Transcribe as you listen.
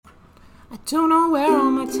I don't know where all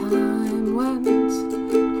my time went. I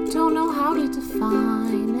don't know how to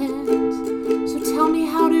define it. So tell me,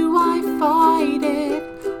 how do I fight it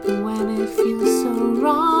when it feels so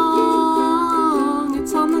wrong?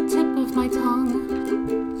 It's on the tip of my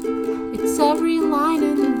tongue. It's every line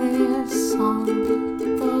in this song. The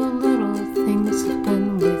little things have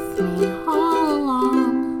been with me all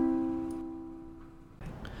along.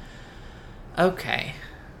 Okay,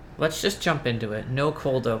 let's just jump into it. No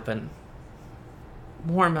cold open.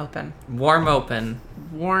 Warm open. Warm open.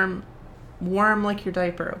 Warm like your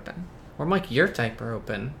diaper open. Warm like your diaper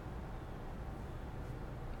open.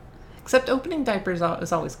 Except opening diapers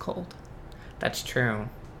is always cold. That's true.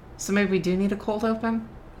 So maybe we do need a cold open?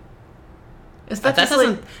 That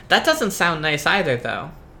doesn't sound nice either, though.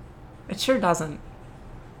 It sure doesn't.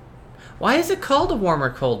 Why is it called a warm or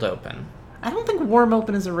cold open? I don't think warm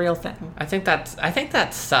open is a real thing. I think that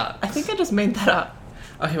sucks. I think I just made that up.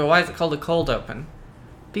 Okay, but why is it called a cold open?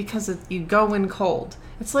 Because you go in cold.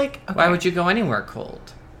 It's like... Okay, why would you go anywhere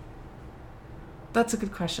cold? that's a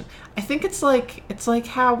good question. I think it's like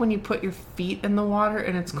how when you put your feet in the water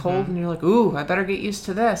and it's cold and you're like, ooh, I better get used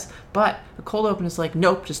to this. But the cold open is like,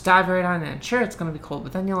 nope, just dive right on in. Sure, it's going to be cold,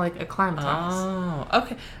 but then you'll like acclimatize. Oh,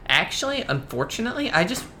 okay. Actually, unfortunately, I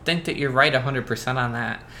just think that you're right 100% on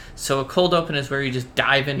that. So a cold open is where you just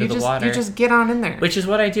dive into the water. You just get on in there. Which is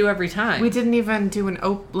what I do every time. We didn't even do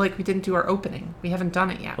we didn't do our opening. We haven't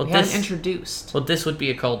done it yet. We haven't introduced. Well, this would be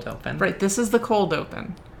a cold open. Right, this is the cold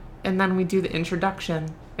open. And then we do the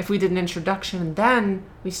introduction. If we did an introduction and then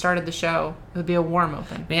we started the show, it would be a warm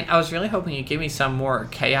open. Man, I was really hoping you'd give me some more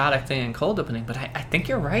chaotic thing in cold opening, but I think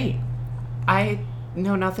you're right. I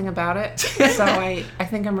know nothing about it, so I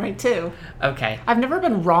think I'm right too. Okay. I've never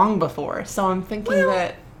been wrong before, so I'm thinking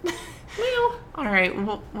that... All right,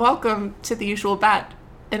 well, welcome to The Usual Bet,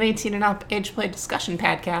 an 18 and up age play discussion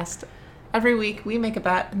podcast. Every week we make a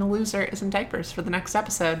bet and the loser is in diapers for the next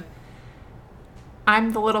episode.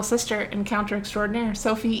 I'm the little sister encounter extraordinaire,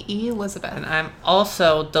 Sophie E. Elizabeth. And I'm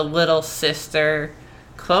also the little sister,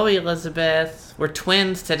 Chloe Elizabeth. We're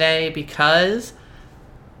twins today because...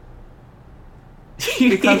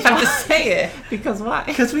 you have to say it. Because why?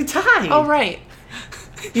 Because we tied. Oh, right.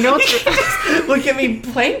 You know what's... Look at me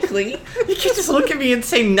blankly. You can't just look at me and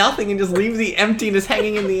say nothing and just leave the emptiness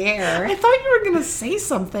hanging in the air. I thought you were going to say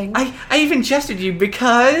something. I even gestured you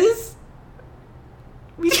because...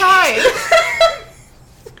 we tied.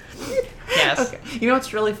 Yes. Okay. You know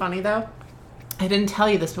what's really funny, though? I didn't tell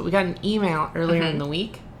you this, but we got an email earlier in the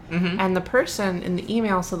week. Mm-hmm. And the person in the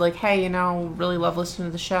email said, like, hey, really love listening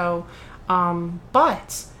to the show.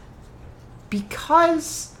 But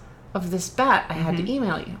because of this bet, I had to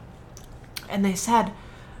email you. And they said,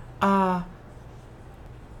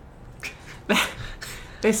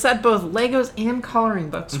 they said both Legos and coloring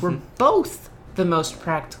books were both the most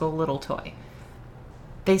practical little toy.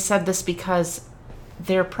 They said this because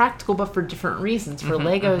they're practical, but for different reasons. For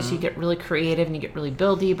Legos, you get really creative and you get really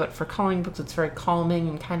buildy, but for coloring books, it's very calming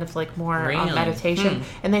and kind of like more meditation.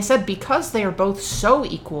 And they said because they are both so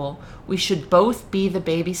equal, we should both be the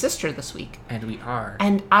baby sister this week. And we are.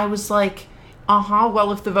 And I was like,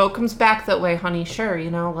 well, if the vote comes back that way, honey, sure,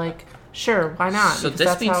 sure, why not? So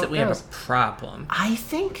this means that we have a problem. I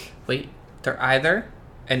think... Wait, they're either,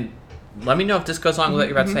 and let me know if this goes along with what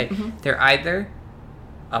you're about to say, they're either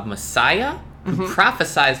a messiah who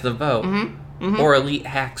prophesies the vote, or elite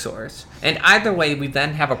hacksaws. And either way, we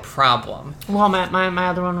then have a problem. Well, my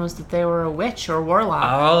other one was that they were a witch or warlock.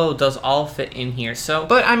 Oh, those all fit in here. So,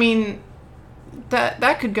 but I mean,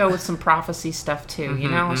 that could go with some prophecy stuff too,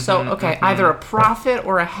 So, okay, either a prophet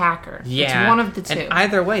or a hacker. Yeah. It's one of the two. And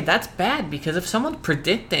either way, that's bad, because if someone's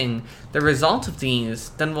predicting the result of these,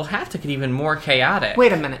 then we'll have to get even more chaotic.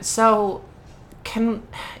 Wait a minute. So,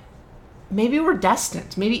 maybe we're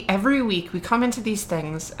destined. Maybe every week we come into these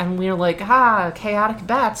things and we're like, chaotic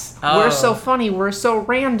bets. Oh. We're so funny. We're so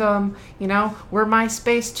random. We're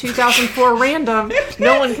MySpace 2004 random.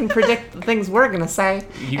 No one can predict the things we're going to say.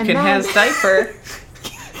 You can has diaper.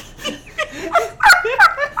 You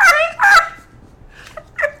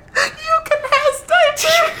can has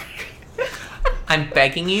diaper. I'm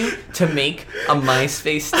begging you to make a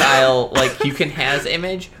MySpace style, you can has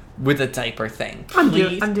image with a diaper thing.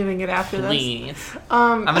 Please. I'm doing it after this. Please.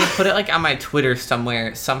 I'm going to put it on my Twitter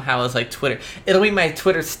somewhere, somehow as Twitter. It'll be my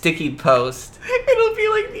Twitter sticky post. It'll be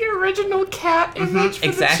like the original cat image for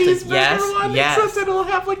the cheeseburger one. Yes. Except it'll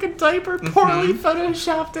have a diaper poorly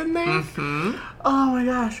photoshopped in there. Oh my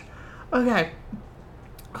gosh. Okay.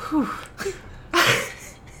 Whew.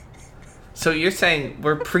 So you're saying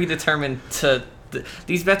we're predetermined to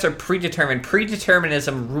These bets are predetermined.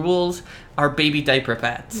 Predeterminism rules our baby diaper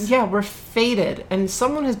bets. Yeah, we're fated, and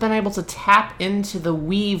someone has been able to tap into the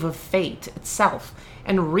weave of fate itself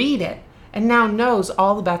and read it, and now knows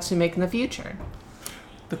all the bets we make in the future.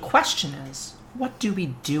 The question is, what do we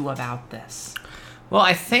do about this? Well,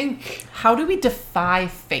 I think... How do we defy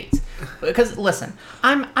fate? Because, listen,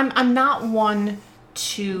 I'm not one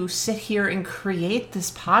to sit here and create this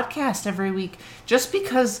podcast every week just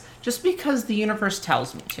because the universe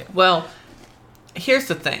tells me to. Well, here's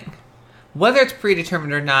the thing. Whether it's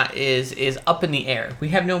predetermined or not is up in the air. We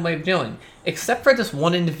have no way of knowing. Except for this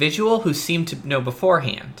one individual who seemed to know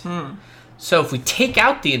beforehand. So if we take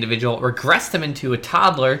out the individual, regress them into a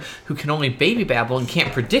toddler who can only baby babble and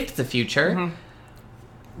can't predict the future,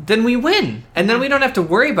 then we win. And then we don't have to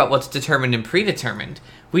worry about what's determined and predetermined.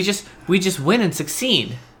 We just win and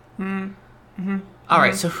succeed. All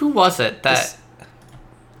right, so who was it that...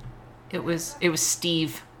 It was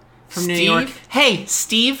Steve from New York. Hey,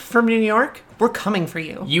 Steve from New York, we're coming for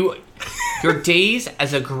you. Your days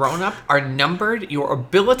as a grown-up are numbered. Your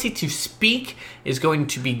ability to speak is going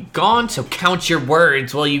to be gone, so count your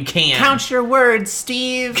words while you can. Count your words,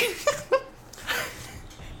 Steve.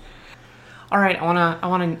 All right, I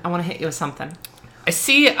wanna hit you with something. I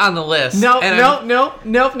see it on the list. No.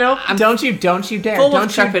 Don't you dare. Full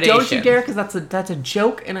of trepidation. Don't you dare, because that's a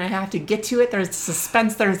joke, and I have to get to it. There's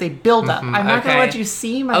suspense. There's a build-up. I'm not gonna let you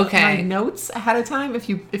see my notes ahead of time if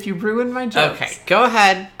you ruin my jokes. Okay, go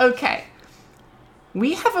ahead. Okay.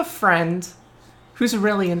 We have a friend who's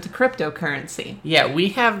really into cryptocurrency. Yeah, we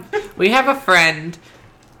have a friend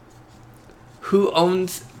who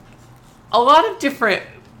owns a lot of different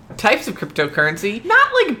types of cryptocurrency.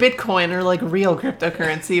 Not like Bitcoin or like real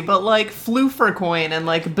cryptocurrency, but like Floofer coin and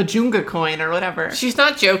like Bajunga coin or whatever. She's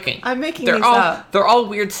not joking. I'm making these up. They're all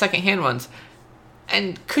weird secondhand ones.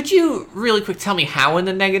 And could you really quick tell me how in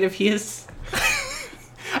the negative he is?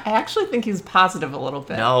 I actually think he's positive a little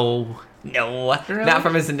bit. No, really? Not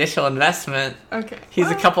from his initial investment. Okay,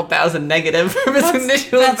 he's a couple thousand negative from his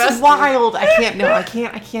initial investment. That's wild. I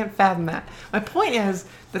can't fathom that. My point is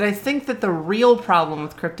that I think that the real problem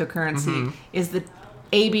with cryptocurrency is that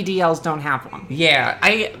ABDLs don't have one. Yeah,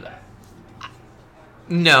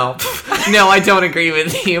 No, I don't agree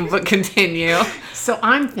with you, but continue. So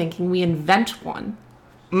I'm thinking we invent one.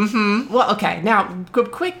 Well, okay, now,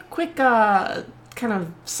 quick kind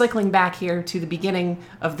of cycling back here to the beginning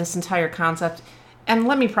of this entire concept, and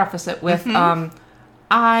let me preface it with, I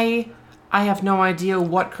have no idea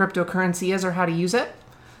what cryptocurrency is or how to use it.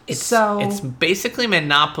 It's basically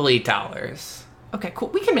Monopoly dollars. Okay, cool.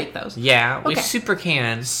 We can make those. Yeah, we super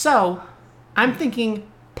can. So, I'm thinking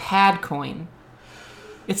pad coin.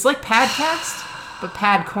 It's like Padcast, but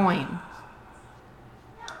pad coin.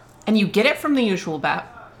 And you get it from the usual bet.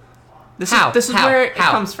 This is where it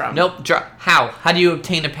comes from. Nope. How do you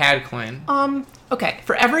obtain a pad coin? Okay.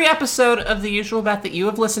 For every episode of the usual bet that you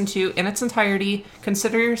have listened to in its entirety,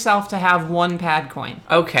 consider yourself to have one pad coin.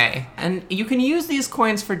 Okay. And you can use these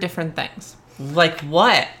coins for different things. Like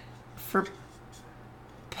what? For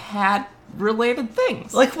pad-related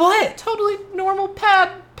things. Like what? Totally normal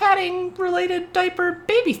padding-related diaper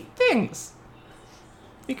baby things.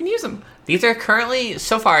 You can use them. These are currently,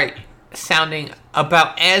 so far, sounding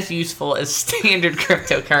about as useful as standard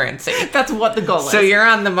cryptocurrency. That's what the goal is. So you're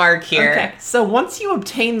on the mark here. Okay. So once you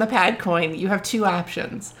obtain the pad coin, you have two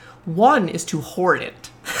options. One is to hoard it.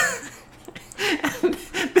 And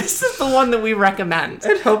this is the one that we recommend.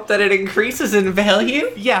 And hope that it increases in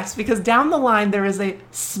value? Yes, because down the line there is a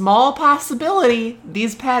small possibility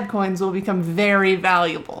these pad coins will become very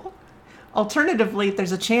valuable. Alternatively,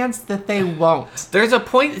 there's a chance that they won't. There's a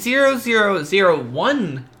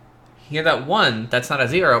 0.0001, hear that one, that's not a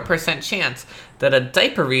 0% chance that a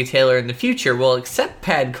diaper retailer in the future will accept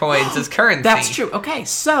pad coins as currency. That's true. Okay,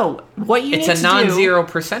 so what you need to do... It's a non-zero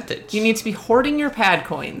percentage. You need to be hoarding your pad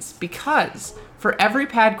coins because for every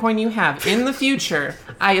pad coin you have in the future,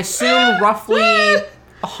 I assume roughly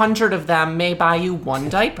 100 of them may buy you one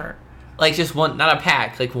diaper. Like just one, not a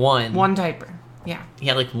pack, like one. One diaper. Yeah.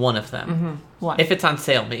 Yeah, like one of them. One. If it's on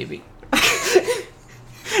sale, maybe.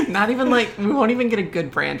 Not even like, we won't even get a good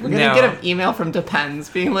brand. We're going to get an email from Depends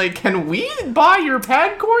being like, can we buy your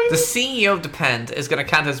pad coins? The CEO of Depends is going to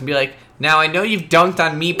contact us and be like, now I know you've dunked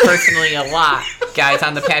on me personally a lot, guys,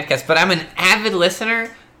 on the podcast, but I'm an avid listener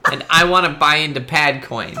and I want to buy into pad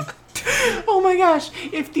coin. Oh my gosh.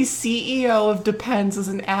 If the CEO of Depends is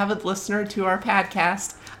an avid listener to our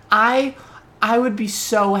podcast, I would be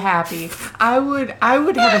so happy. I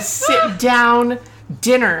would have a sit down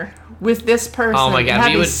dinner with this person. Oh my God, and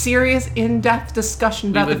have a serious, in-depth discussion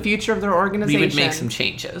about the future of their organization. We would make some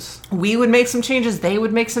changes. We would make some changes. They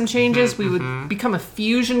would make some changes. We would become a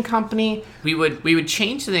fusion company. We would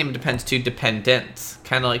change the name of Depends to Dependents,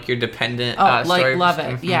 kind of like your dependent. Like love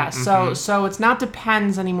it. Yeah. So it's not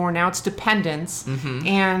Depends anymore. Now it's Dependents,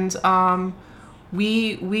 and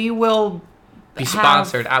we will be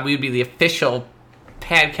sponsored. We would be the official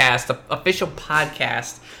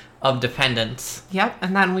podcast of Dependents. Yep,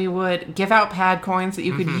 and then we would give out pad coins that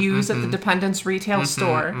you could use at the Dependents retail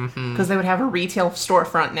store, because they would have a retail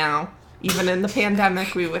storefront now. Even in the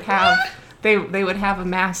pandemic, we would have they would have a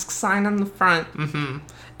mask sign on the front.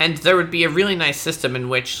 And there would be a really nice system in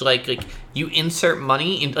which like you insert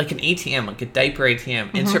money in like an ATM, like a diaper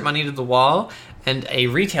ATM, insert money to the wall, and a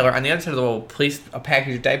retailer on the other side of the wall will place a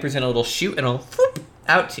package of diapers in a little chute and it'll flip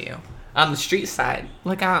out to you. On the street side.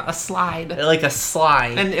 Like a slide. Like a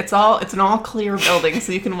slide. And it's an all clear building,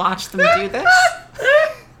 so you can watch them do this.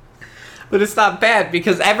 But it's not bad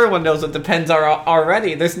because everyone knows what Depends are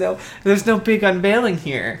already. There's no big unveiling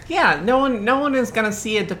here. Yeah, no one is gonna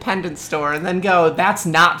see a Dependent store and then go, that's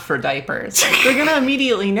not for diapers. They're gonna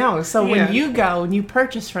immediately know. So when you go and you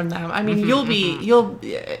purchase from them, I mean, you'll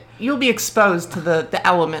be exposed to the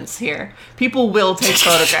elements here. People will take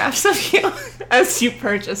photographs of you as you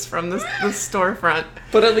purchase from the storefront.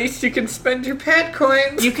 But at least you can spend your pad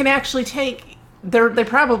coins. You can actually take. They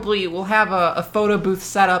probably will have a photo booth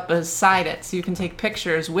set up beside it, so you can take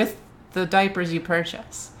pictures with the diapers you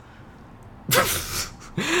purchase,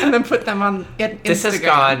 and then put them on Instagram. This has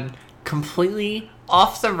gone completely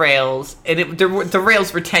off the rails, and the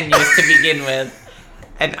rails were tenuous to begin with,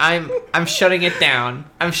 and I'm shutting it down.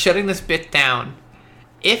 I'm shutting this bit down.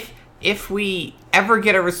 If we ever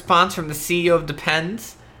get a response from the CEO of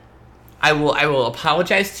Depends, I will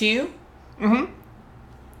apologize to you.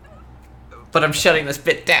 But I'm shutting this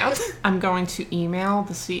bit down. I'm going to email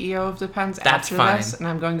the CEO of Depends after this, and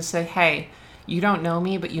I'm going to say, hey, you don't know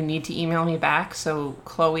me, but you need to email me back, so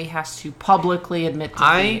Chloe has to publicly admit to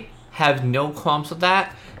I have no qualms with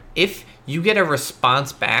that. If you get a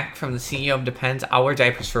response back from the CEO of Depends, I'll wear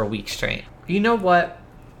diapers for a week straight. You know what?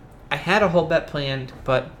 I had a whole bet planned,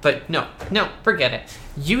 but no, forget it.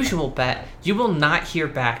 Usual bet, you will not hear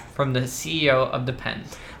back from the CEO of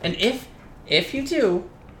Depends. And if you do,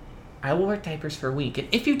 I will wear diapers for a week. And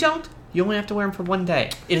if you don't, you only have to wear them for one day.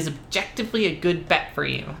 It is objectively a good bet for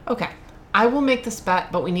you. Okay. I will make this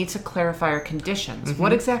bet, but we need to clarify our conditions.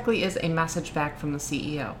 What exactly is a message back from the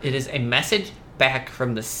CEO? It is a message back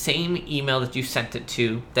from the same email that you sent it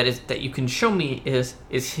to that you can show me is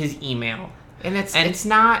his email. And it's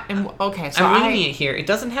not... Okay, so I'm reading it here. It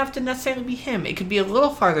doesn't have to necessarily be him. It could be a little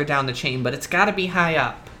farther down the chain, but it's got to be high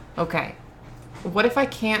up. Okay. What if I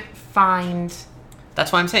can't find...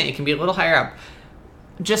 That's why I'm saying it can be a little higher up.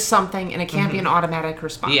 Just something, and it can't be an automatic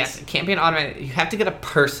response. Yes, it can't be an automatic. You have to get a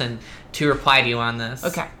person to reply to you on this.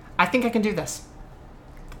 Okay. I think I can do this.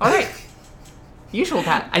 All right. Usual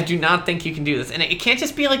bet. I do not think you can do this. And it can't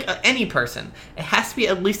just be like any person. It has to be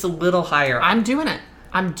at least a little higher up. I'm doing it.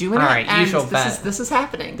 All right, and usual bet. This is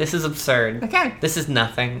happening. This is absurd. Okay. This is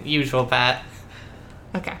nothing. Usual bet.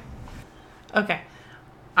 Okay.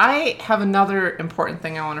 I have another important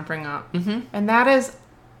thing I want to bring up. And that is,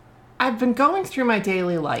 I've been going through my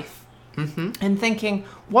daily life and thinking,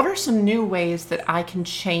 what are some new ways that I can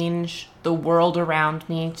change the world around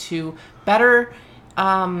me to better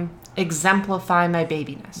exemplify my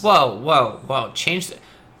babiness? Whoa.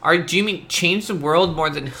 Do you mean change the world more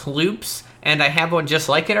than Loops and I have one just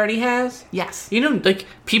like it already has? Yes. You know, like,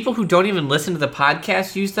 people who don't even listen to the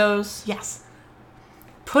podcast use those? Yes.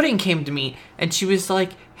 Pudding came to me, and she was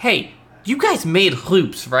like, hey, you guys made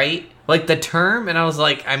Loops, right? Like, the term? And I was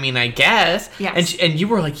like, I mean, I guess. Yes. And you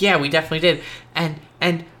were like, yeah, we definitely did.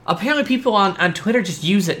 And apparently people on Twitter just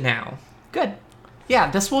use it now. Good. Yeah,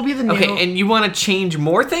 this will be the new... Okay, and you want to change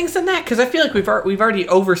more things than that? Because I feel like we've already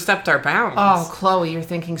overstepped our bounds. Oh, Chloe, you're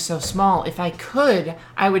thinking so small. If I could,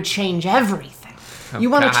 I would change everything. You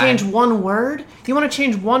want to change one word? You want to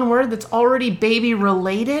change one word that's already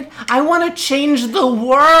baby-related? I want to change the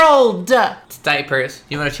world! It's diapers.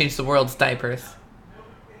 You want to change the world's diapers.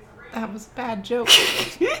 That was a bad joke.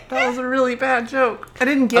 That was a really bad joke. I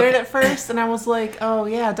didn't get it at first, and I was like, oh,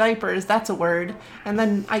 yeah, diapers, that's a word. And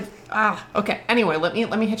then okay. Anyway, let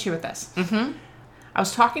me hit you with this. I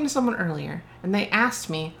was talking to someone earlier, and they asked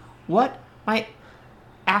me what my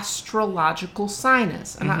astrological sign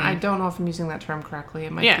is. And I don't know if I'm using that term correctly.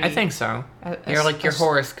 It might be. I think so. You're like your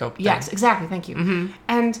horoscope thing. Yes, exactly. Thank you.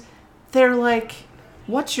 And they're like,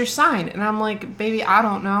 what's your sign? And I'm like, baby, I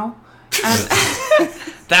don't know. And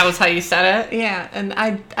that was how you said it? Yeah, and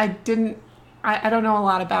I didn't I don't know a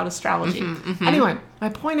lot about astrology. Anyway, my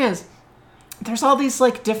point is, there's all these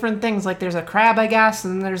like different things. Like there's a crab, I guess,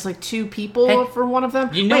 and there's like 2 people for one of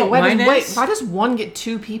them. You know what mine is? Why does one get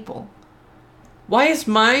 2 people? Why is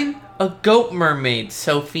mine a goat mermaid,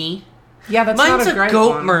 Sophie? Yeah, that's Mine's not a great a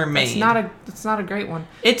goat one. mermaid. That's not a great one.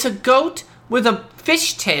 It's a goat with a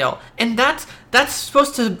fish tail, and that's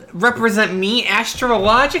supposed to represent me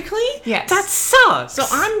astrologically? Yes. That sucks. So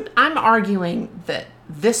I'm arguing that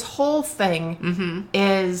this whole thing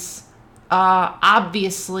is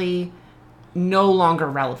obviously no longer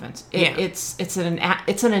relevant. It's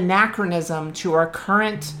an anachronism to our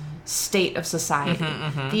current state of society.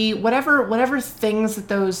 The whatever things that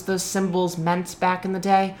those symbols meant back in the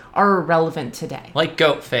day are irrelevant today. Like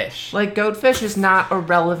goatfish. Like goatfish is not a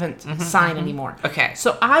relevant sign anymore. Okay.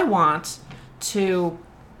 So I want to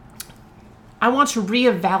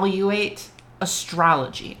reevaluate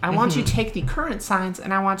astrology. I want to take the current signs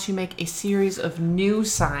and I want to make a series of new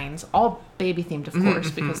signs, all baby themed, of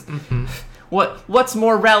course, because what's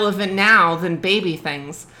more relevant now than baby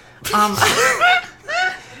things?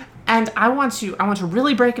 And I want to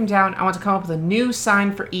really break them down. I want to come up with a new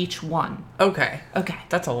sign for each one. Okay. Okay.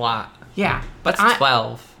 That's a lot. Yeah. That's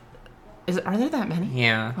 12. Are there that many?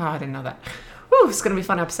 Yeah. Oh, I didn't know that. Woo, it's going to be a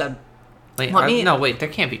fun episode. Wait, wait, there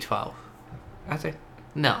can't be 12. Are there?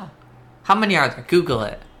 No. How many are there? Google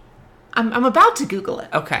it. I'm about to Google it.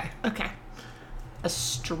 Okay. Okay.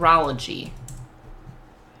 Astrology.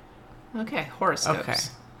 Okay, horoscopes. Okay.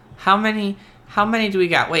 How many do we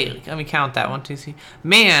got? Wait, let me count that. 1, 2, 3.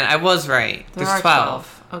 Man, I was right. There's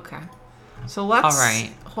 12. Okay. So let's... All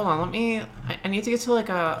right. Hold on, I need to get to like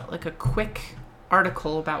a quick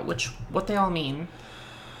article about what they all mean.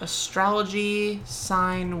 Astrology,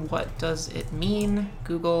 sign, what does it mean?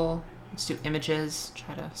 Google, let's do images,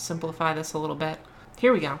 try to simplify this a little bit.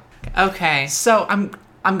 Here we go. Okay. So I'm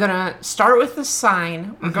going to start with the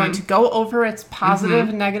sign. We're going to go over its positive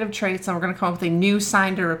and negative traits, and we're going to come up with a new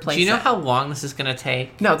sign to replace it. Do you know how long this is going to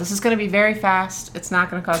take? No, this is going to be very fast. It's not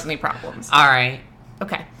going to cause any problems. All right.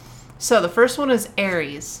 Okay. So the first one is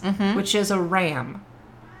Aries, which is a ram.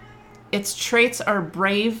 Its traits are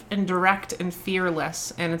brave and direct and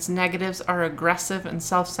fearless, and its negatives are aggressive and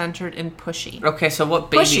self-centered and pushy. Okay, so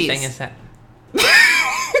what baby thing is that?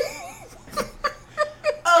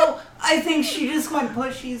 Oh, I think she just went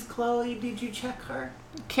pushies. Chloe, did you check her?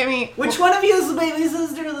 Kimmy, which one of you is the baby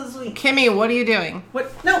sister this week? Kimmy, what are you doing?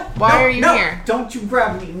 What? No. Why are you here? Don't you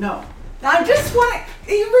grab me. No. I just want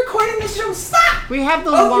to... Are you recording the show? Stop! We have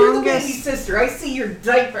the longest... you're the baby sister. I see your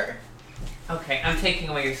diaper. Okay, I'm taking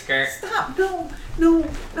away your skirt. Stop. No.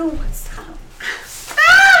 Stop.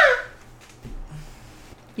 Ah!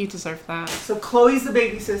 You deserve that. So Chloe's the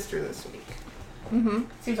baby sister this week.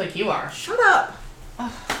 Seems like you are. Shut up.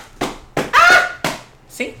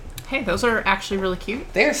 See? Hey, those are actually really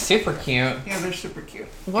cute. They're super cute. Yeah, they're super cute.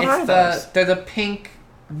 What are those? They're the pink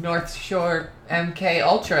North Shore MK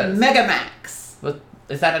Ultras. Megamax.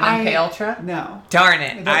 Is that an MK Ultra? No. Darn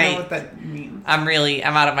it. I don't know what that means. I'm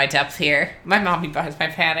out of my depth here. My mommy buys my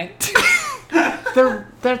padding.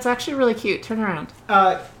 That's actually really cute. Turn around.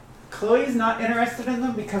 Chloe's not interested in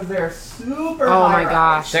them because they're super high. Oh my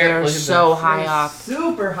gosh, they're so high up.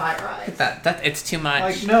 Super high rise. That it's too much.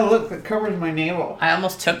 Like, no, look, it covers my navel. I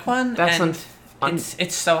almost took one. That's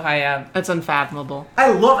it's so high up. It's unfathomable.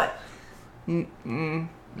 I love it. No.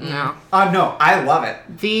 No, I love it.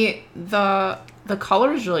 The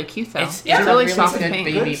color is really cute though. It's a really good soft good pink.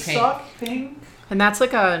 baby Good pink. soft pink. And that's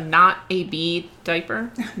like a not AB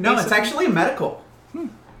diaper. No, it's actually a medical.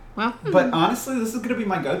 Well, but honestly, this is going to be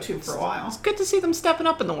my go-to for a while. It's good to see them stepping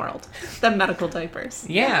up in the world. The medical diapers.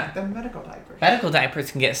 Yeah. The medical diapers. Medical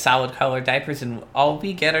diapers can get solid color diapers, and all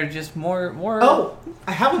we get are just more. Oh,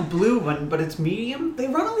 I have a blue one, but it's medium. They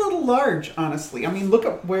run a little large, honestly. I mean, look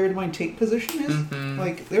at where my tape position is.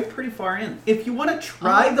 Like, they're pretty far in. If you want to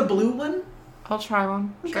try the blue one... I'll try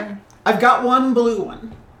one. Okay. Sure. I've got one blue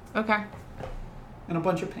one. Okay. And a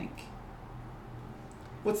bunch of pink.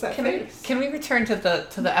 What's that face? Can we return to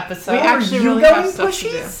the episode? We actually really going have stuff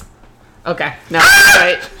pushies? to do. Okay. No.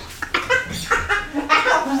 Right.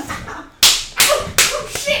 Oh,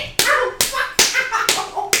 shit!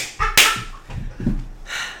 Ow!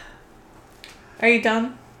 Are you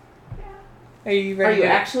done? Yeah. Are you ready? Are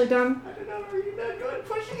you actually done? I don't know. Are you done going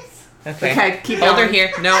pushies? Okay. Keep Hold going. her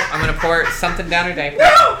here. No, I'm gonna pour something down her diaper.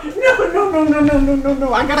 No.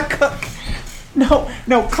 I gotta cook. No,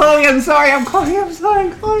 Chloe, I'm sorry. Chloe, I'm sorry.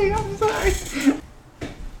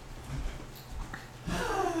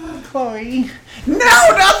 Chloe. No,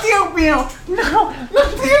 not the oatmeal. No, not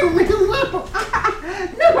the oatmeal.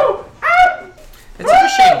 No. It's a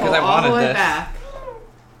shame because I all the wanted way this. back.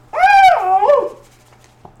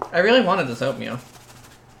 really wanted this oatmeal.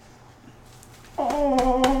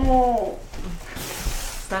 Oh.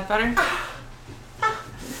 Is that better?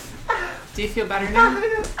 Do you feel better now? It's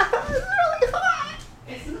really hot.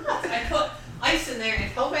 It's not. I put ice in there and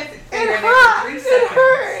held my finger in It there hurts. for 3 It seconds.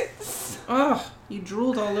 hurts. Oh, you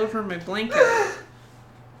drooled all over my blanket.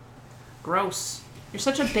 Gross. You're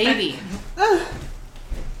such a baby.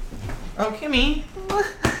 Oh, Kimmy.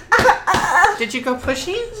 Did you go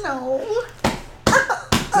pushy? No.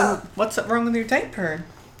 What's wrong with your diaper?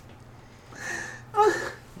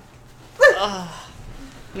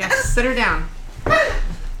 Yes, sit her down. No.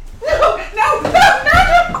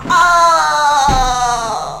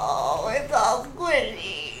 Oh, it's all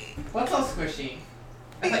squishy. What's all squishy?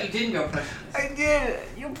 I thought you didn't go pushy. I did it.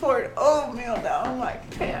 You poured oatmeal down my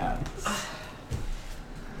pants.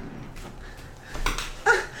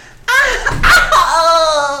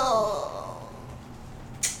 Oh.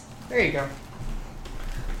 There you go.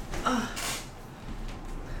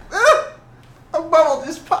 A bubble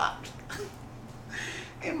just popped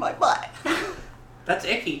in my butt. That's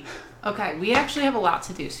icky. Okay, we actually have a lot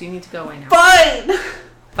to do, so you need to go away now. Fine.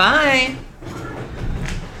 Bye.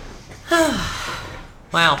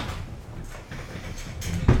 Wow.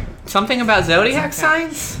 Something about zodiac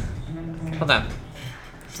signs? Hold on.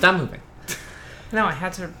 Stop moving. No, I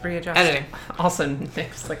had to readjust. Editing. Also,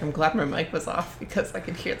 Nick's like, I'm glad my mic was off because I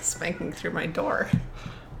could hear the spanking through my door.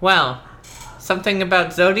 Well, something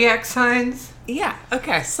about zodiac signs? Yeah,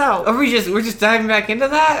 okay, so. Are we're just diving back into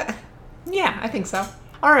that? Yeah, I think so.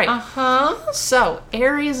 All right. Uh-huh. So,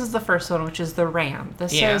 Aries is the first one, which is the ram.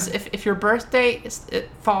 This Yeah. says if your birthday it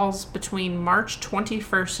falls between March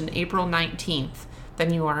 21st and April 19th,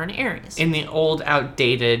 then you are an Aries. In the old,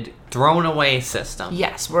 outdated, thrown away system.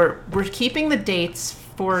 Yes, we're keeping the dates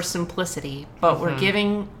for simplicity, but we're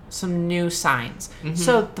giving some new signs.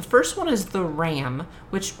 So the first one is the ram,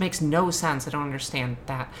 which makes no sense. I don't understand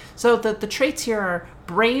that. So the traits here are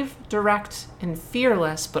brave, direct, and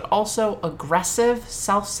fearless, but also aggressive,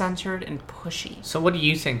 self-centered, and pushy. So what do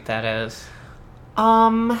you think that is?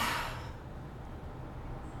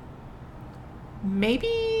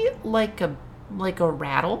 Maybe like a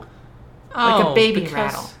rattle. Like a baby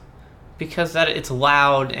rattle. Because it's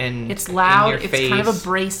loud and It's loud, in your it's face. kind of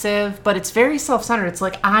abrasive, but it's very self-centered. It's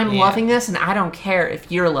like, I'm loving this, and I don't care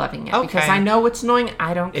if you're loving it. Because Okay. I know it's annoying,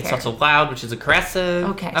 I don't It's care. also loud, which is aggressive.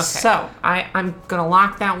 Okay, so I'm going to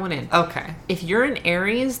lock that one in. Okay. If you're an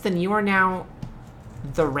Aries, then you are now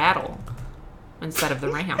the rattle instead of the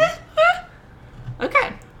ram.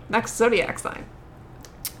 Okay, next zodiac sign.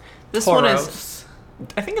 This one Tauros. is,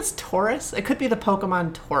 I think it's Taurus. It could be the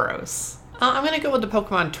Pokemon Tauros. I'm gonna go with the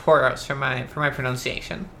Pokemon Tauros for my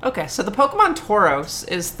pronunciation. Okay, so the Pokemon Tauros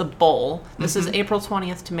is the bull. This is April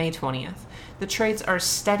 20th to May 20th. The traits are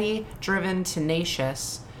steady, driven,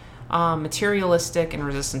 tenacious, materialistic, and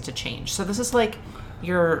resistant to change. So this is like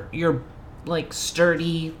your like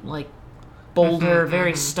sturdy, like boulder,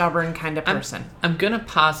 very stubborn kind of person. I'm gonna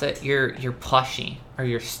posit you're plushy or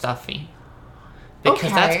you're stuffy.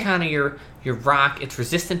 Because that's Okay. kind of your rock. It's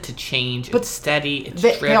resistant to change. It's steady. It's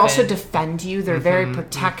They driven. also defend you. They're very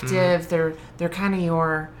protective. They're kind of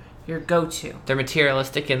your go-to. They're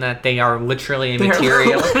materialistic in that they are literally a They're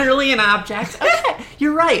material. literally an object. Okay,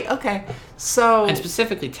 you're right. Okay, so And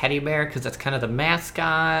specifically teddy bear, because that's kind of the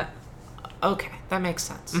mascot. okay, that makes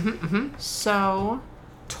sense. So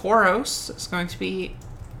Tauros is going to be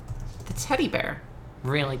the teddy bear.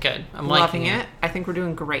 Really good. I'm Loving liking it. I think we're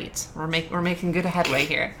doing great. We're making good headway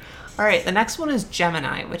here. All right, the next one is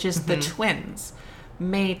Gemini, which is the twins,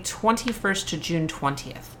 May 21st to June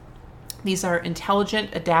 20th. These are intelligent,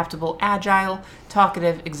 adaptable, agile,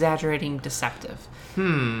 talkative, exaggerating, deceptive.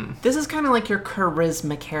 This is kind of like your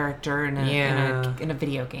charisma character in a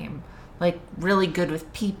video game. Like really good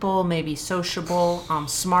with people, maybe sociable,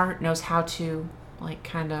 smart, knows how to like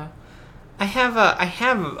kind of. I have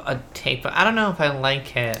a take, but I don't know if I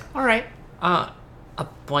like it. All right. A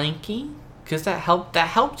blankie, because that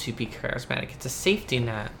helped you be charismatic. It's a safety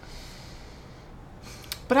net.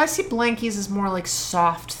 But I see blankies as more like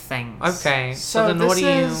soft things. Okay, so then what do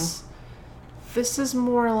you? This is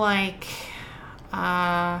more like,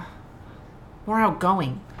 more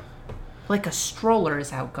outgoing. Like a stroller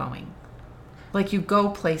is outgoing. Like you go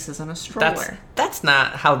places in a stroller. That's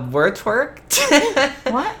not how words work.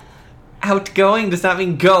 What? Outgoing does not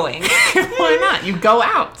mean going. Why not? You go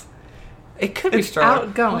out. It could be It's stroller.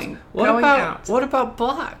 outgoing. What Going about out. what about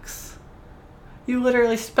blocks? You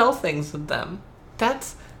literally spell things with them.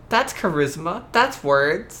 That's charisma. That's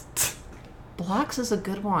words. Blocks is a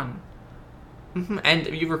good one. And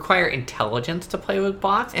you require intelligence to play with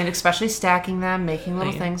blocks. And especially stacking them, making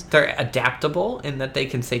little things. They're adaptable in that they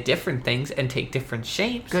can say different things and take different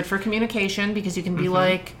shapes. Good for communication because you can be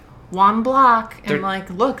like, one block, and like,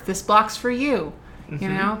 look, this block's for you. You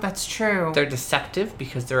know, that's true. They're deceptive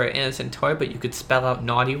because they're an innocent toy, but you could spell out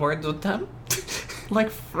naughty words with them. Like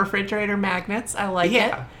refrigerator magnets. I like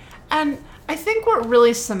it. And I think what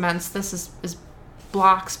really cements this is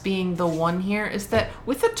blocks being the one here is that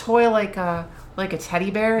with a toy like a teddy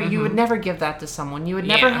bear, you would never give that to someone. You would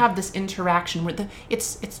never have this interaction with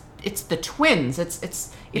it's the twins.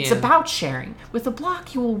 It's about sharing. With a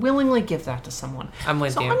block, you will willingly give that to someone. I'm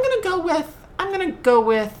with you. I'm gonna go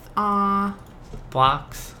with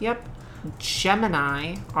blocks. Yep.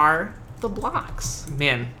 Gemini are the blocks.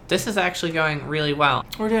 Man, this is actually going really well.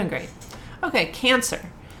 We're doing great. Okay, Cancer.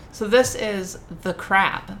 So this is the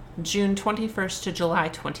crab, June 21st to July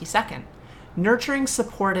 22nd. Nurturing,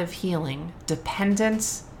 supportive, healing,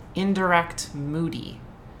 dependence, indirect, moody.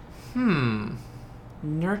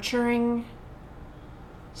 Nurturing,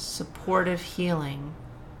 supportive, healing.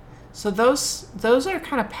 So those are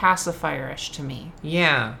kind of pacifier-ish to me.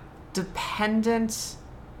 Yeah. Dependent,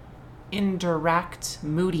 indirect,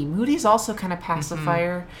 moody. Moody's also kind of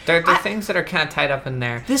pacifier. They're things that are kind of tied up in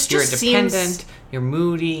there. You're dependent, you're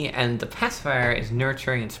moody, and the pacifier is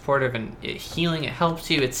nurturing and supportive and healing. It helps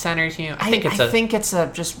you. It centers you. I think it's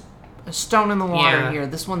just a stone in the water here.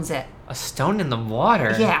 This one's it. A stone in the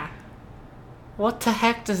water? Yeah. What the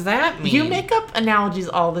heck does that mean? You make up analogies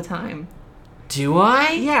all the time. Do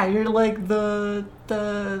I? Yeah, you're like the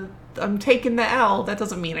I'm taking the L. That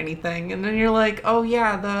doesn't mean anything. And then you're like, oh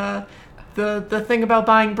yeah, the thing about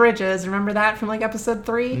buying bridges. Remember that from like episode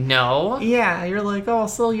 3? No. Yeah, you're like, oh, I'll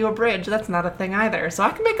sell you a bridge. That's not a thing either. So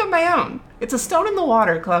I can make up my own. It's a stone in the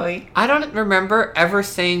water, Chloe. I don't remember ever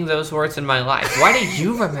saying those words in my life. Why do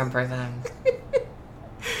you remember them?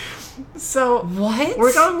 So what?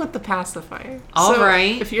 We're going with the pacifier. All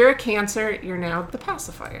right. If you're a Cancer, you're now the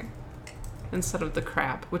pacifier instead of the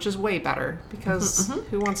crab, which is way better because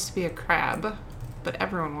who wants to be a crab? But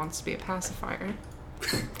everyone wants to be a pacifier.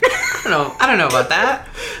 I don't know about that.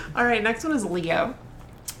 All right, next one is Leo.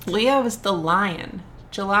 Leo is the lion,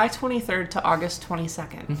 July 23rd to August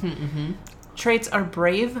 22nd. Traits are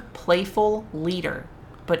brave, playful, leader,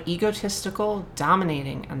 but egotistical,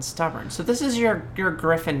 dominating, and stubborn. So this is your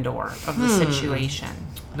Gryffindor of the situation.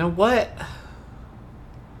 Now what?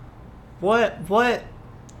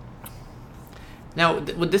 Now,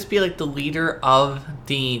 would this be like the leader of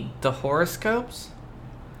the horoscopes?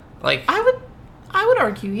 Like I would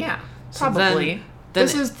argue, yeah. Probably. Then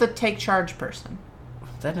this is the take charge person.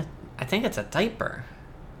 Then I think it's a diaper.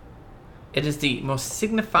 It is the most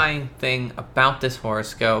signifying thing about this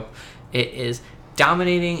horoscope. It is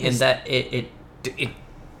dominating in that it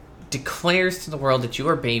declares to the world that you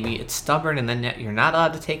are baby. It's stubborn and then you're not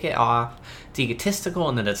allowed to take it off. It's egotistical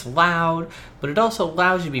and then it's loud. But it also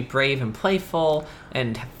allows you to be brave and playful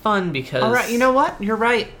and have fun because... All right, you know what? You're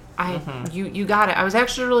right. You got it. I was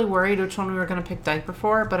actually really worried which one we were going to pick diaper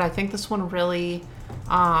for, but I think this one really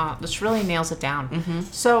nails it down.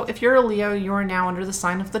 So if you're a Leo, you are now under the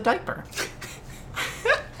sign of the diaper.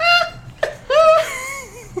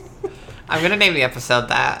 I'm going to name the episode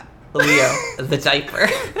that. Leo, the diaper.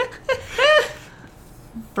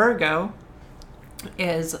 Virgo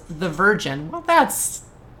is the virgin. Well, that's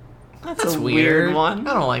a weird one.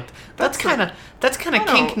 I don't like that. That's kind of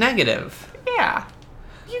kink negative. Yeah.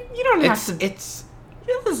 You don't have to. It's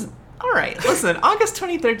all right. Listen, August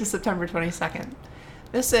 23rd to September 22nd.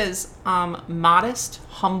 This is modest,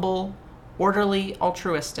 humble, orderly,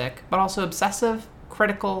 altruistic, but also obsessive,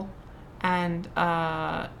 critical, and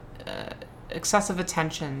excessive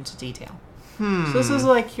attention to detail. So this is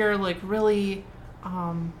like your like really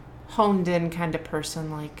honed in kind of person,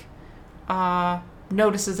 like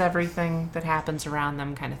notices everything that happens around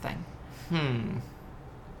them kind of thing.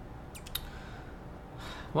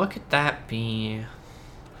 What could that be?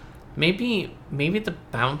 Maybe the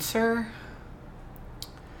bouncer?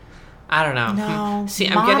 I don't know. No. See,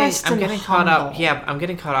 I'm getting caught up. Yeah, I'm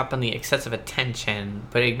getting caught up on the excessive attention,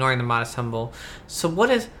 but ignoring the modest, humble. So what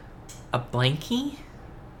is a blankie?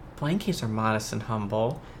 Blankies are modest and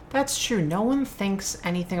humble. That's true. No one thinks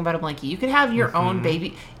anything about a blankie. You could have your own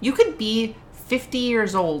baby. You could be 50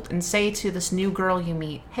 years old and say to this new girl you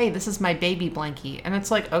meet, hey, this is my baby blankie. And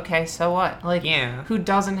it's like, okay, so what? Like, who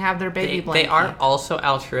doesn't have their baby blankie? They are also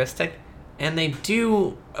altruistic, and they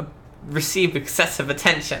do receive excessive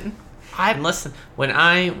attention. And listen, when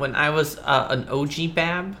I was an OG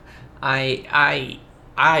bab, I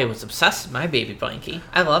was obsessed with my baby blankie.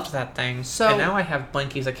 I loved that thing. And now I have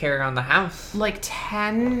blankies I carry around the house. Like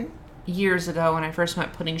 10 years ago when I first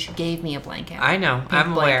went pudding, she gave me a blanket. I know.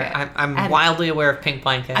 I'm blanket. aware. I'm wildly aware of pink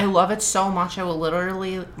blanket. I love it so much. I will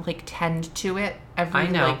literally like tend to it every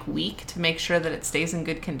like week to make sure that it stays in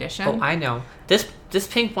good condition. Oh, I know. This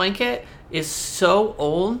pink blanket is so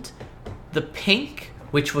old. The pink,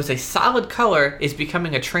 which was a solid color, is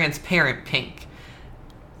becoming a transparent pink.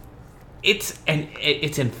 It's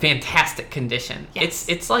in fantastic condition. Yes.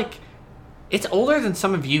 It's older than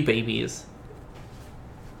some of you babies.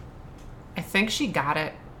 I think she got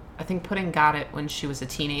it. I think Pudding got it when she was a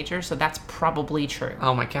teenager, so that's probably true.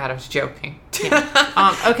 Oh my god, I was joking.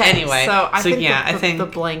 Yeah. Okay. Anyway, I think the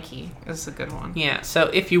blankie is a good one. Yeah. So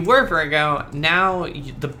if you were Virgo, now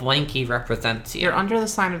the blankie represents you. You're under the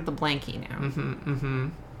sign of the blankie now. Mm-hmm.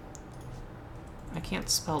 I can't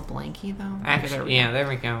spell blankie though. Actually, okay, there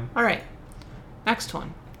we go. All right. Next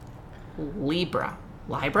one. Libra.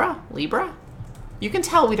 You can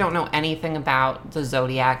tell we don't know anything about the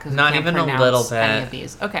zodiac because not even a little bit. Any of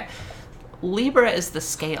these. Okay. Libra is the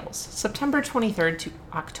scales. September 23rd to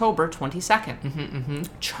October 22nd.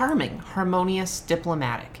 Charming, harmonious,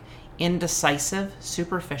 diplomatic, indecisive,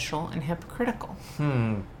 superficial, and hypocritical.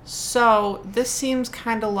 So this seems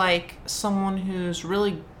kind of like someone who's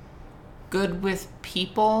really good with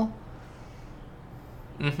people.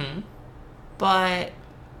 But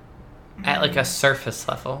at like a surface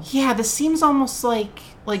level. Yeah, this seems almost like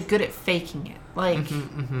good at faking it. Like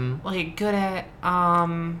like good at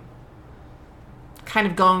kind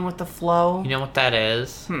of going with the flow. You know what that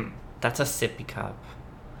is? That's a sippy cup.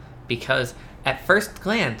 Because at first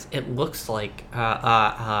glance, it looks like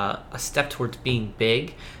a step towards being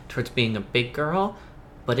big, towards being a big girl,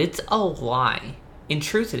 but it's a lie. In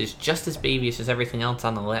truth, it is just as babyish as everything else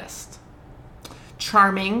on the list.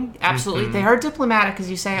 Charming, absolutely. They are diplomatic, as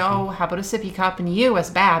you say, oh, how about a sippy cup? And you,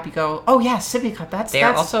 as Bab, you go, oh yeah, sippy cup. That's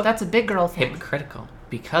a big girl thing. Hypocritical,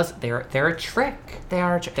 because they're a trick. They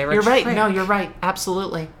are. You're right. No, you're right.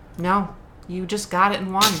 Absolutely. No, you just got it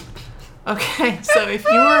in one. Okay, so if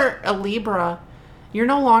you were a Libra, you're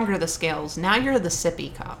no longer the scales. Now you're the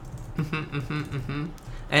sippy cup.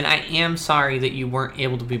 And I am sorry that you weren't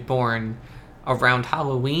able to be born around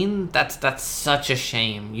Halloween. That's such a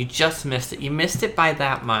shame. You just missed it. You missed it by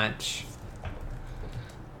that much.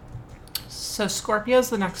 So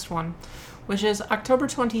Scorpio's the next one, which is October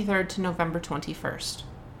 23rd to November 21st.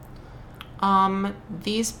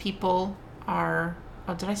 These people are...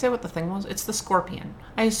 Oh, did I say what the thing was? It's the Scorpion.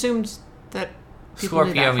 I assumed that people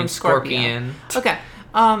knew that from Scorpion. Okay.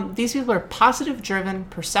 These people are positive, driven,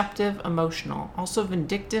 perceptive, emotional, also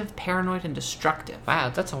vindictive, paranoid, and destructive. Wow,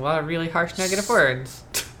 that's a lot of really harsh negative words.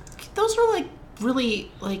 Those are like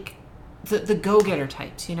really like the go-getter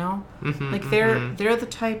types, you know? Like they're the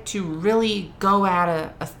type to really go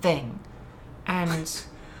at a thing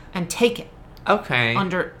and take it. Okay.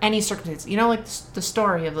 Under any circumstance. You know, like the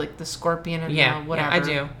story of like the scorpion and whatever. Yeah, I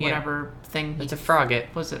do. Yeah. Whatever thing. It's a frog.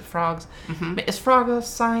 Was it frogs? Is frog a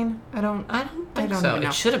sign? I don't think so.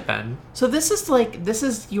 It should have been. So this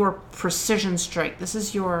is your precision strike. This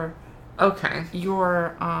is your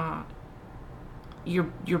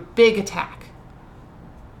your big attack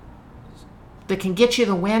that can get you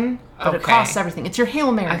the win, but it costs everything. It's your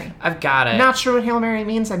Hail Mary. I've got it. Not sure what Hail Mary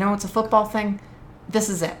means. I know it's a football thing. This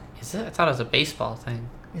is it. Is it? I thought it was a baseball thing.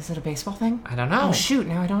 Is it a baseball thing? I don't know. Oh shoot!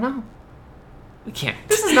 Now I don't know. We can't.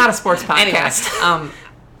 This is not a sports podcast. Anyway,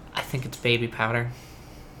 I think it's baby powder.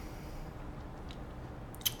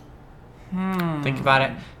 Think about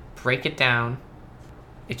it. Break it down.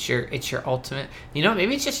 It's your ultimate. You know,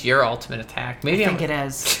 maybe it's just your ultimate attack. Maybe I think it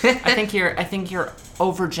is. I think you're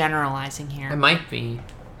overgeneralizing here. It might be.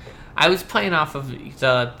 I was playing off of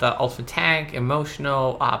the ultimate tag,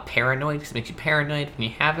 emotional, paranoid, because it makes you paranoid when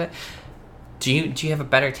you have it. Do you have a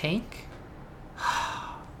better take?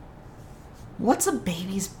 What's a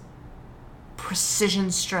baby's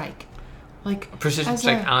precision strike? Like precision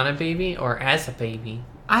strike on a baby or as a baby?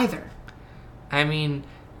 Either. I mean,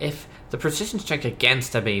 if the precision strike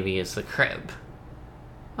against a baby is the crib.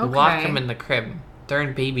 Okay. You lock them in the crib. They're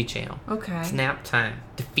in baby jail. Okay. It's nap time.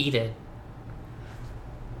 Defeated.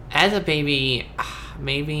 As a baby,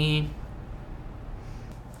 maybe...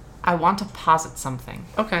 I want to posit something.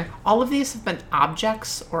 Okay. All of these have been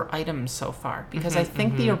objects or items so far, because I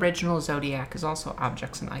think the original Zodiac is also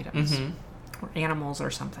objects and items. Or animals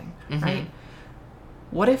or something, right?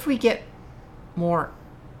 What if we get more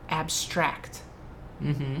abstract?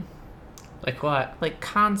 Like what? Like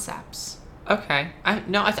concepts. Okay.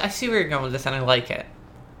 I see where you're going with this, and I like it.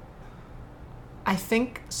 I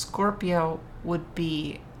think Scorpio would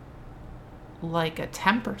be like a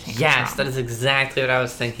temper tantrum. Yes, that is exactly what I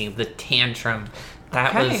was thinking. The tantrum.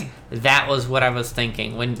 Okay. That was what I was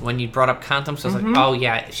thinking. When you brought up condoms, I was like, oh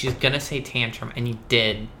yeah, she's gonna say tantrum, and you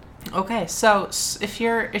did. Okay, so if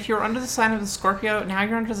you're under the sign of the Scorpio, now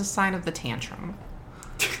you're under the sign of the tantrum.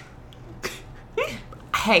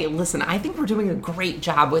 Hey, listen, I think we're doing a great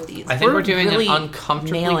job with these. I think we're doing really an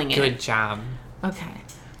uncomfortably good job. Okay.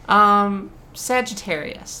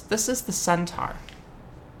 Sagittarius. This is the Centaur.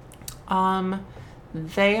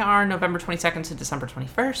 They are November 22nd to December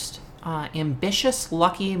 21st. Ambitious,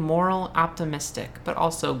 lucky, moral, optimistic, but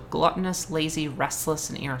also gluttonous, lazy,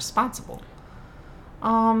 restless, and irresponsible.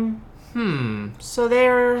 So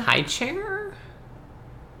they're... High chair?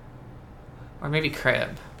 Or maybe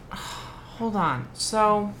crib. Hold on.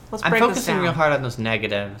 So, let's break this down. I'm focusing real hard on those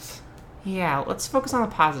negatives. Yeah, let's focus on the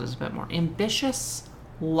positives a bit more. Ambitious,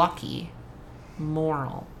 lucky,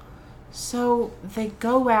 moral. So, they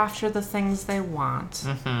go after the things they want.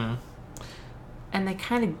 Mm-hmm. And they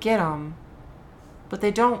kind of get them. But they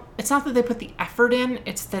don't... It's not that they put the effort in,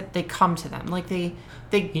 it's that they come to them. Like, they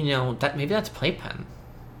You know, maybe that's playpen.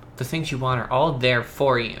 The things you want are all there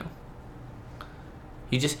for you.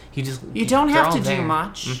 You don't have to do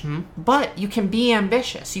much, but you can be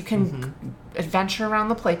ambitious. You can adventure around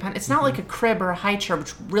the playpen. It's not like a crib or a high chair,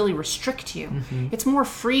 which really restrict you. It's more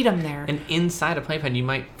freedom there. And inside a playpen, you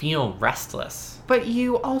might feel restless. But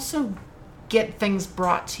you also get things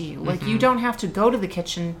brought to you. Like, you don't have to go to the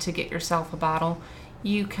kitchen to get yourself a bottle.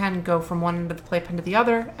 You can go from one end of the playpen to the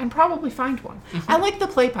other and probably find one. I like the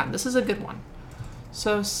playpen. This is a good one.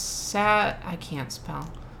 So, I can't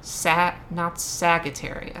spell. Not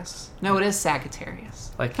Sagittarius. No, it is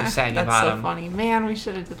Sagittarius. Like your saggy That's bottom. so funny. Man, we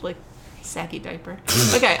should have did like saggy diaper.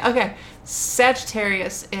 Okay.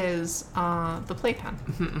 Sagittarius is the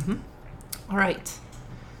playpen. All right.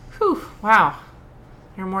 Whew. Wow.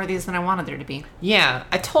 There are more of these than I wanted there to be. Yeah,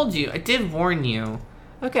 I told you. I did warn you.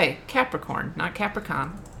 Okay, Capricorn, not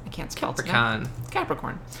Capricorn. I can't spell Capricorn.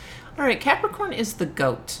 Capricorn. All right, Capricorn is the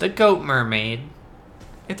goat. The goat mermaid.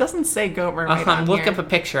 It doesn't say goat mermaid on Look here. up a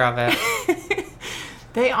picture of it.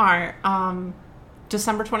 They are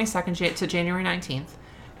December 22nd to January 19th.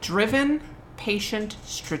 Driven, patient,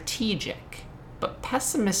 strategic, but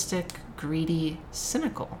pessimistic, greedy,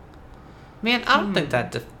 cynical. Man, I don't think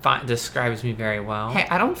that describes me very well. Hey,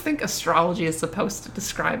 I don't think astrology is supposed to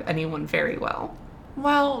describe anyone very well.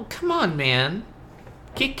 Well, come on, man.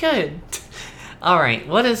 Get good. All right,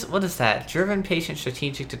 what is that? Driven, patient,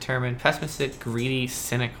 strategic, determined, pessimistic, greedy,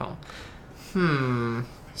 cynical.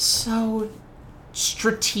 So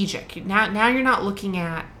strategic. Now you're not looking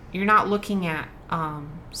at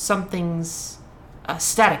something's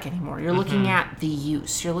aesthetic anymore. You're looking at the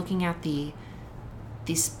use. You're looking at the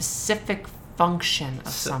specific function of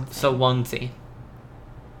something. So onesie.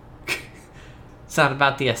 It's not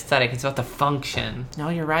about the aesthetic, it's about the function. No,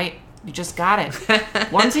 you're right. You just got it.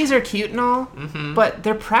 Onesies are cute and all, but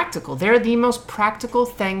they're practical. They're the most practical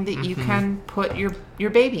thing that you can put your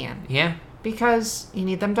baby in. Yeah. Because you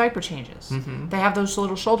need them diaper changes. They have those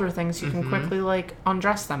little shoulder things you can quickly like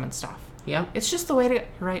undress them and stuff. Yep. It's just the way to... You're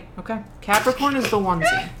right. Okay. Capricorn is the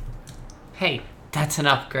onesie. Hey, that's an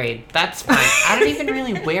upgrade. That's fine. I don't even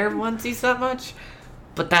really wear onesies that much,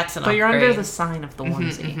 but that's an upgrade. But you're under the sign of the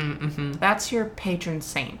onesie. That's your patron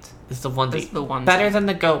saint. It's the onesie. It's the onesie. Better than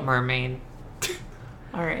the goat mermaid.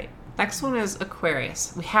 All right. Next one is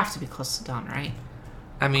Aquarius. We have to be close to done, right?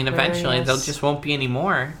 I mean, eventually there just won't be any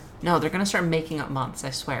more. No, they're going to start making up months,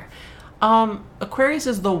 I swear. Aquarius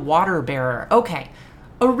is the water bearer. Okay.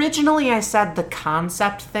 Originally, I said the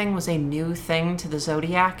concept thing was a new thing to the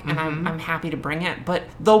zodiac, and I'm happy to bring it. But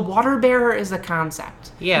the water bearer is a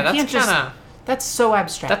concept. Yeah, that's kind of... That's so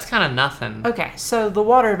abstract. That's kind of nothing. Okay, so the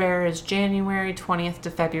water bearer is January 20th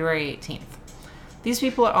to February 18th. These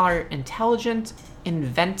people are intelligent,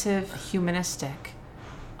 inventive, humanistic,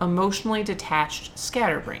 emotionally detached,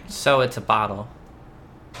 scatterbrained. So it's a bottle.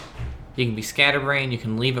 You can be scatterbrained, you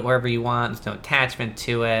can leave it wherever you want, there's no attachment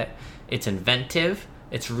to it. It's inventive,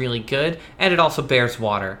 it's really good, and it also bears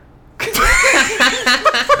water.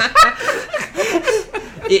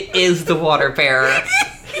 It is the water bearer.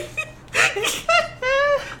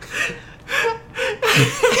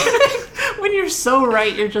 When you're so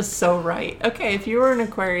right, you're just so right. Okay, if you were an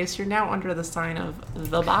Aquarius, you're now under the sign of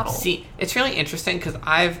the bottle. See, it's really interesting because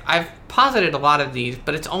I've posited a lot of these,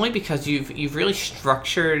 but it's only because you've really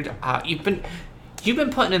structured. You've been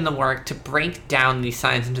putting in the work to break down these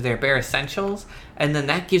signs into their bare essentials, and then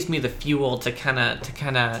that gives me the fuel to kind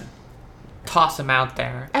of toss them out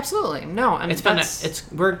there. Absolutely. No, and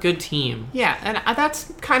we're a good team. Yeah, and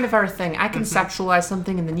that's kind of our thing. I conceptualize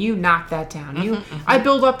something and then you knock that down. I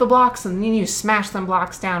build up the blocks and then you smash them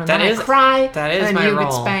blocks down and then I cry. That is and my then you role.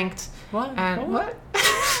 get spanked. What? And what?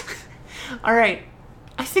 All right.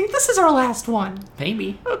 I think this is our last one.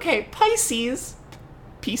 Maybe. Okay, Pisces.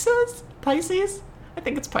 Pisces? Pisces? I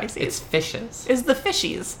think it's Pisces. It's fishes. Is the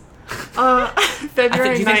fishies. February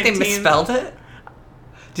 19th. Do you think they misspelled it?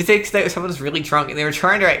 Do you think that someone was really drunk and they were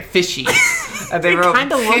trying to write fishies? And they wrote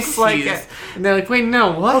kind of looks like it. And they're like, wait,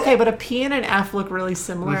 no, what? Okay, but a P and an F look really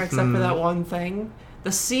similar except for that one thing.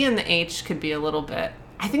 The C and the H could be a little bit.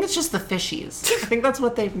 I think it's just the fishies. I think that's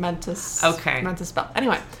what they've meant to spell.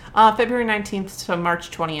 Anyway, February 19th to March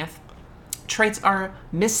 20th. Traits are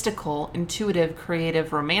mystical, intuitive,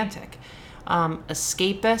 creative, romantic,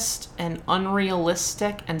 escapist, and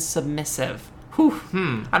unrealistic, and submissive. Whew.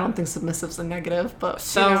 I don't think submissive's a negative, but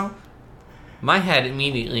so, you know. My head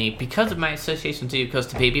immediately, because of my association to you, goes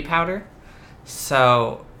to baby powder.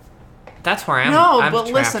 So that's where I'm. No, I'm but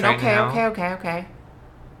listen. right Okay.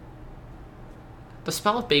 The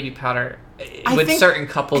smell of baby powder with certain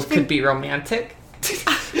couples could be romantic.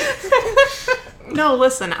 No,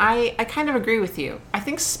 listen. I kind of agree with you. I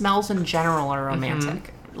think smells in general are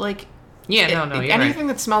romantic. Like. Yeah, anything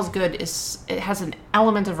that smells good it has an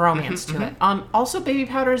element of romance to it. Also, baby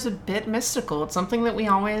powder is a bit mystical. It's something that we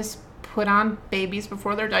always put on babies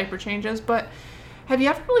before their diaper changes. But have you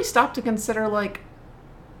ever really stopped to consider, like,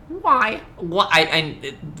 why?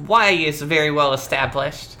 Why is very well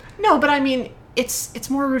established. No, but I mean, it's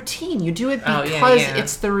more routine. You do it because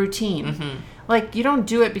it's the routine. Like, you don't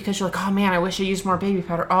do it because you're like, oh man, I wish I used more baby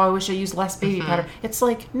powder. Oh, I wish I used less baby powder. It's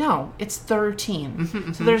like, no, it's the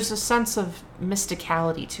routine. So there's a sense of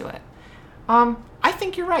mysticality to it. I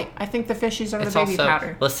think you're right. I think the fishies are the baby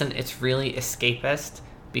powder. Listen, it's really escapist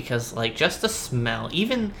because, like, just the smell,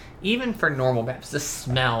 even for normal baths, the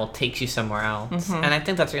smell takes you somewhere else. And I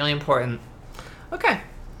think that's really important. Okay.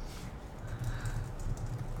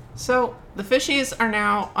 So the fishies are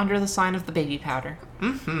now under the sign of the baby powder.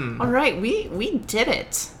 All right, we did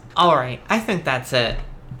it. All right, I think that's it.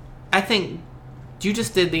 I think you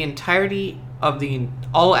just did the entirety of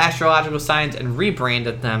all astrological signs and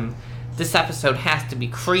rebranded them. This episode has to be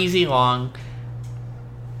crazy long.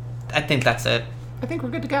 I think that's it. I think we're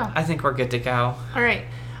good to go. All right.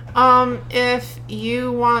 If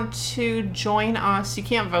you want to join us, you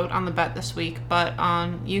can't vote on the bet this week, but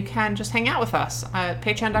you can just hang out with us at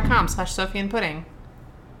patreon.com/SophieandPudding.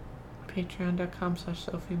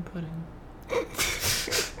 Patreon.com/SophieandPudding.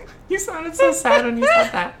 You sounded so sad when you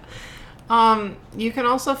said that. You can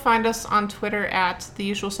also find us on Twitter at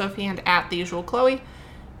TheUsualSophie and at TheUsualChloe.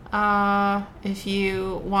 If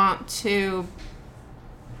you want to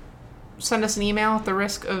send us an email at the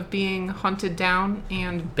risk of being hunted down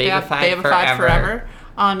and babified forever,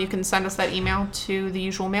 you can send us that email to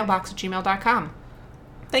theusualmailbox@gmail.com.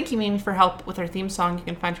 Thank you, Mimi, for help with our theme song. You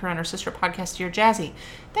can find her on our sister podcast, Dear Jazzy.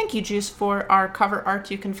 Thank you, Juice, for our cover art.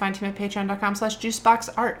 You can find him at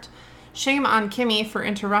patreon.com/juiceboxart. Shame on Kimmy for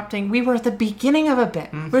interrupting. We were at the beginning of a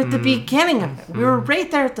bit. We're at the beginning of it. We were right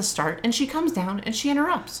there at the start, and she comes down and she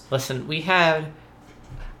interrupts. Listen,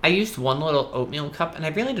 I used one little oatmeal cup, and I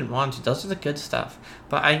really didn't want to. Those are the good stuff.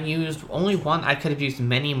 But I used only one. I could have used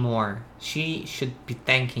many more. She should be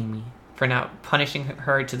thanking me for not punishing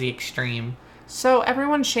her to the extreme. So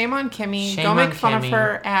everyone, shame on Kimmy. Go make fun of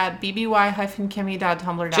her at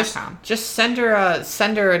bby-kimmy.tumblr.com. Just send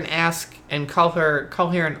her an ask and call her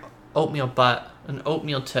an oatmeal butt, an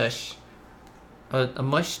oatmeal tush, a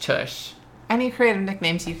mush tush. Any creative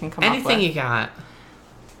nicknames you can come up with. Anything you got.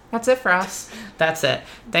 That's it for us. That's it.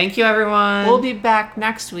 Thank you, everyone. We'll be back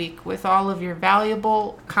next week with all of your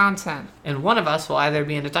valuable content. And one of us will either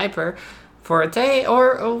be in a diaper for a day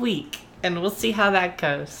or a week, and we'll see how that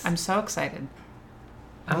goes. I'm so excited.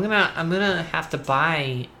 I'm gonna have to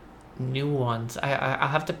buy new ones. I'll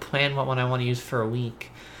have to plan what one I want to use for a week.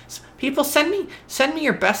 So people, send me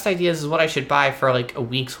your best ideas of what I should buy for like a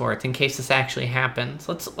week's worth in case this actually happens.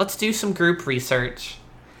 Let's do some group research.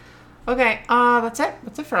 Okay, that's it.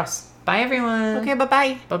 That's it for us. Bye, everyone. Okay,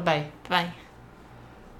 bye-bye. Bye-bye. Bye.